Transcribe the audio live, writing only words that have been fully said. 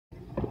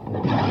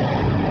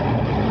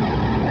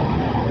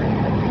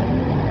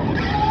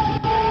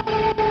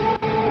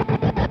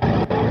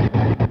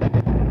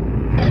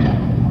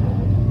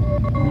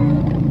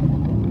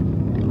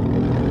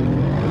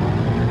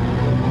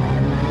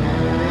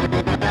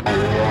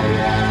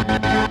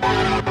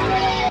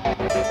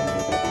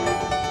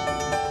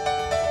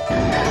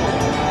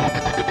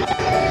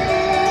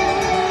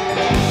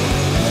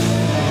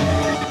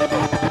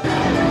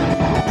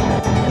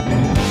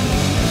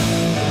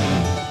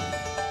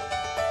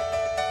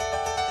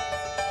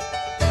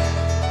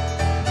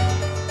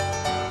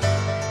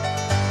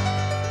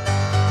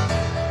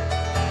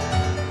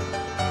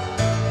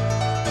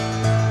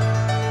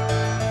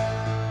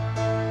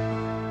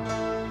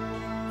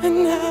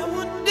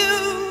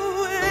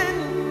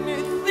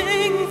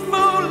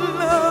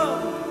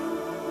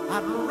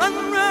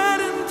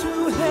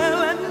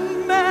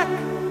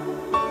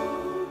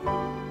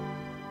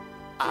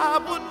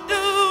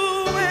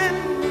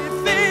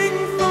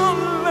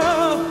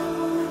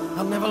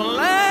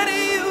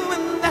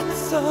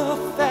that's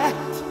a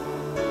fact.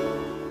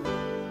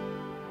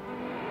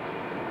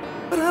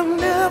 But I'll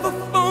never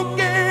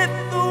forget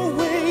the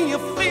way you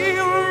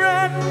feel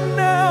right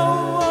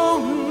now. Oh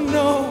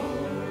no,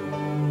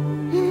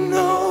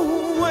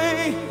 no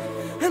way.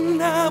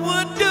 And I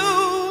would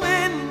do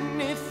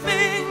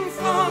anything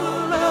for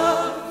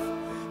love.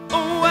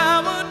 Oh, I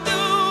would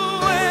do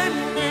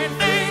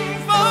anything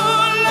for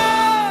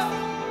love.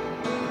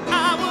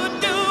 I would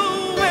do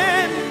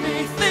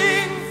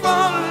anything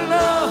for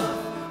love.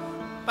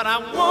 But I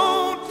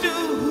won't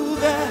do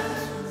that.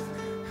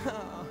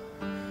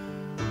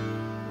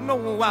 No,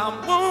 I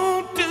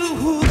won't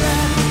do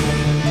that.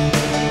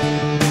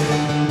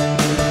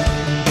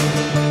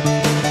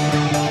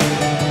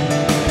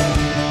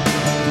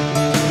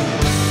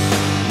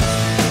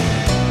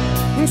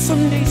 And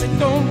some days it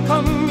don't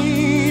come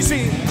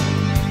easy,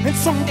 and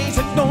some days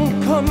it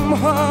don't come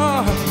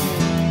hard.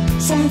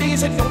 Some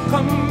days it don't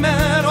come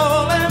at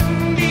all,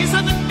 and these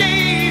are the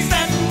days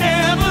that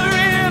never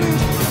end.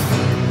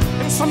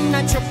 And some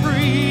nights you're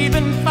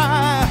breathing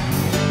fire,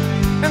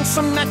 and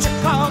some nights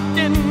you're caught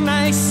in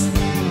ice.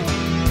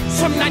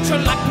 Some nights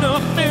you're like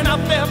nothing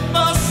I've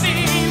ever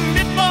seen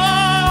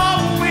before.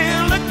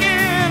 Will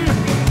again.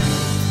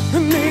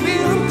 And maybe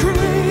I'm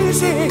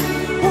crazy.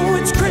 Oh,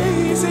 it's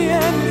crazy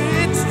and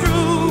it's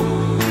true.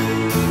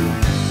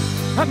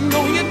 I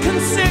know you can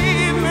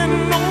save me.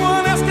 No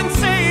one else can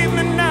save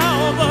me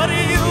now but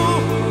you.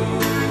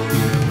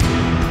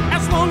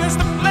 As long as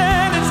the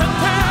planets are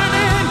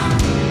turning,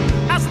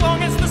 as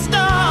long as the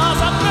stars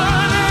are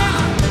burning,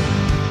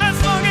 as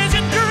long as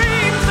your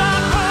dreams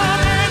are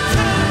coming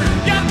true,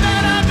 you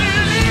better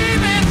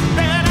believe it,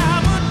 that I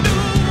would do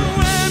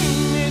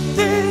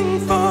anything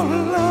for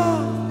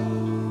love.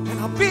 And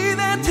I'll be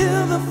there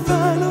till the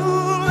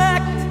final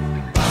act.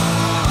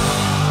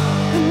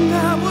 And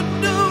I would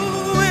do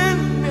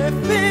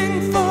anything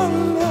for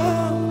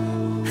love.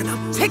 And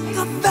I'll take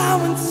a vow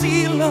and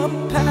seal a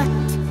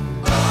pact.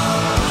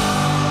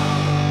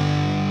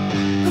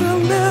 But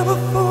I'll never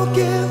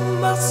forgive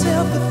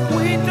myself if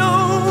we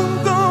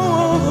don't go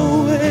all the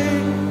way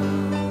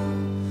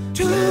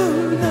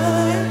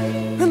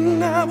tonight.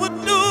 And I would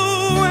do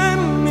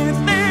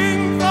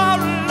anything for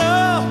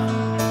love,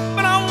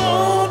 but I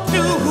won't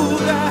do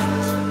that.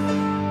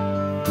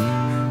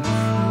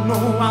 No,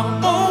 I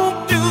won't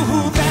do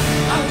that.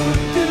 I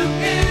would do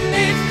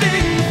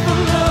anything for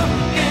love,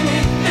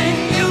 anything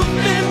you've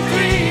been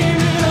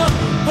dreaming of,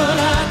 but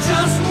I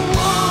just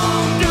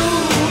won't do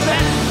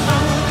that. I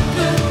would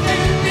do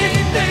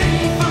anything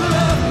for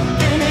love,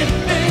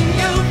 anything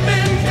you've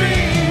been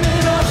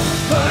dreaming of,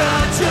 but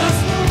I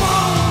just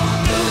won't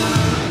do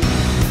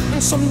that.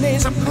 And some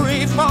days I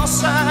pray for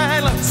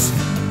silence,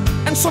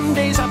 and some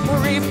days I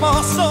pray for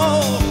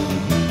soul.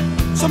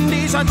 Some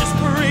days I just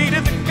pray to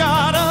the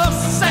God of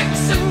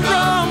sex and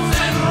drums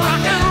and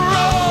rock and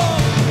roll.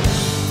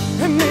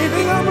 And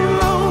maybe I'm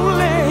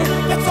lonely,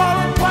 that's all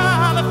I'm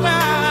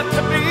qualified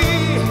to be.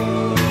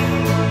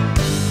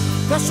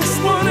 That's just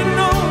one and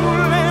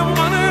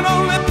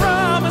only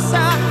promise I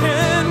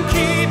can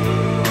keep.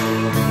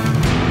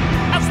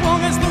 As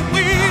long as the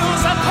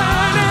wheels are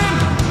turning,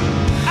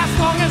 as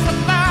long as the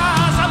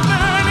fires are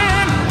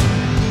burning,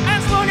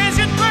 as long as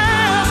your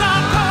prayers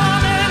are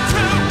coming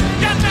true,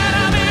 you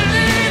better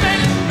believe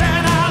it,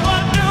 that I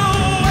would do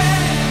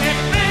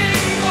anything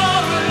for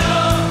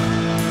love.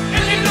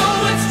 And you know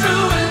it's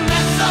true, and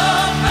that's a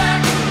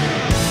fact.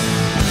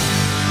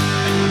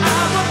 And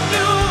I would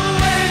do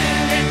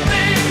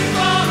anything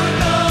for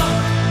love,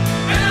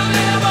 and there'll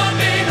never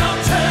be no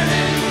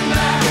turning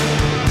back.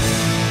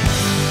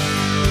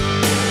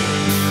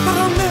 But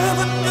I'll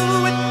never do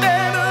it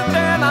better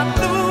than I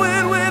do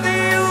it with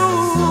you.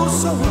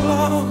 So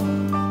long,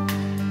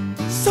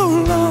 so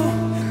long.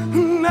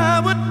 And I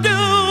would do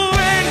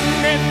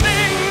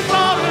anything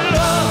for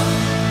love.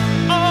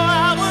 Oh,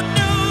 I would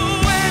do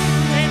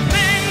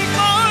anything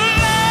for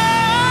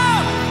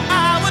love.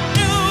 I would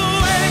do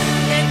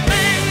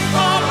anything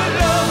for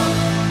love,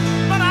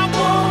 but I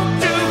won't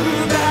do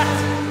that.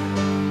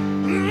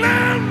 No,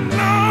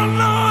 no,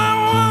 no, I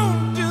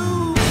won't do.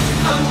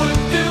 I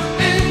would do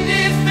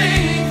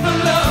anything for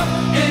love,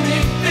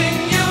 anything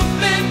you've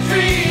been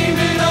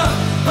dreaming of,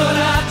 but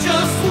I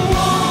just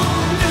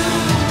won't do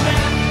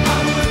that. I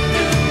would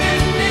do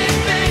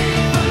anything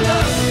for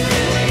love,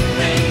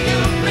 anything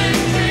you've been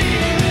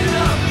dreaming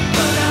of,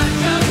 but I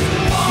just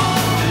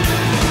won't do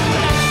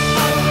that.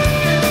 I would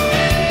do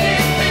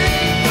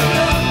anything for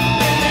love,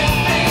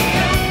 anything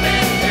you've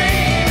been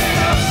dreaming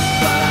of,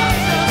 but I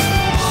just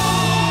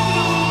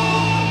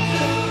won't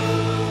do.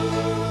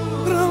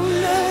 But I'll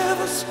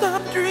never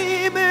stop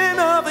dreaming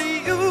of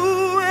you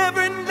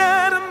every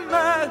night of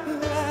my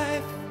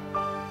life.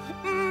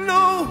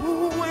 No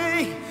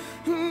way.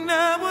 And I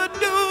would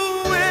do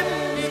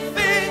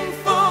anything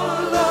for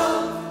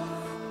love,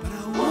 but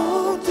I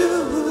won't do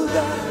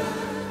that.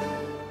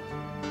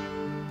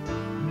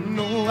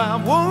 No, I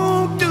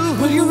won't do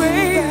that. Will you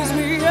raise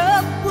me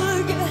up?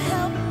 Will you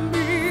help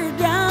me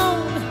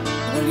down?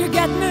 Will you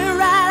get me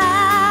right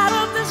out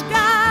of this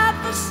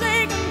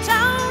godforsaken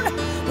town?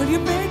 Will you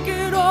make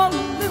it it all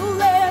a little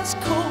less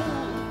cold.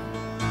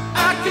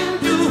 I can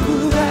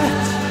do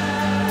that.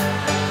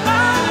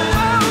 Oh,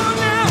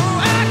 no,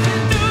 I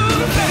can do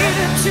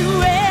that. To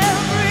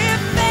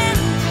everything,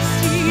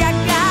 see I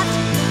got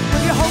you.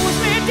 Will you hold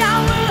me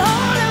down with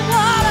holy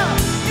water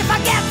if I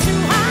get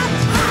too hot?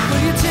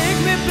 Will you take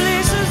me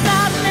places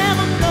I've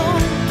never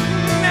known?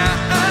 Now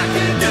I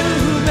can do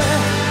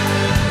that.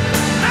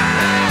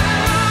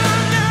 Oh,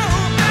 no,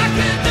 I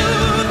can do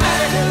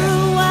that. For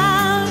a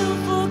while you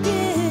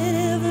forget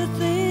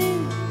everything.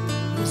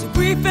 There's a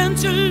brief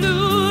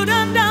interlude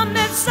and a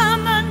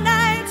midsummer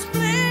night's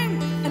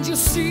fling, and you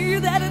see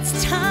that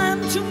it's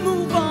time to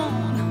move on.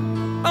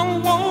 I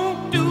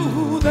won't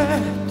do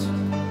that.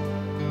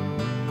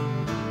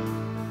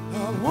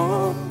 I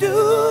won't do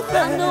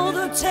that. I know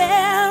the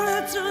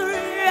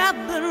territory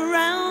I've been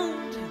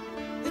around.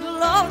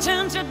 It'll all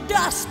turn to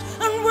dust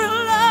and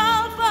we'll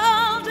all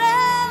fall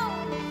down.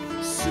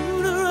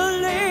 Sooner or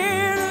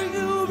later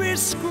you'll be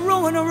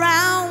screwing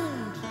around.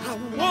 I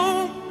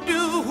won't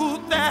do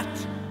that.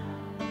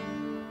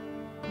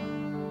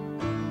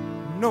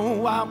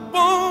 No, I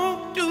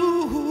won't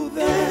do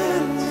that.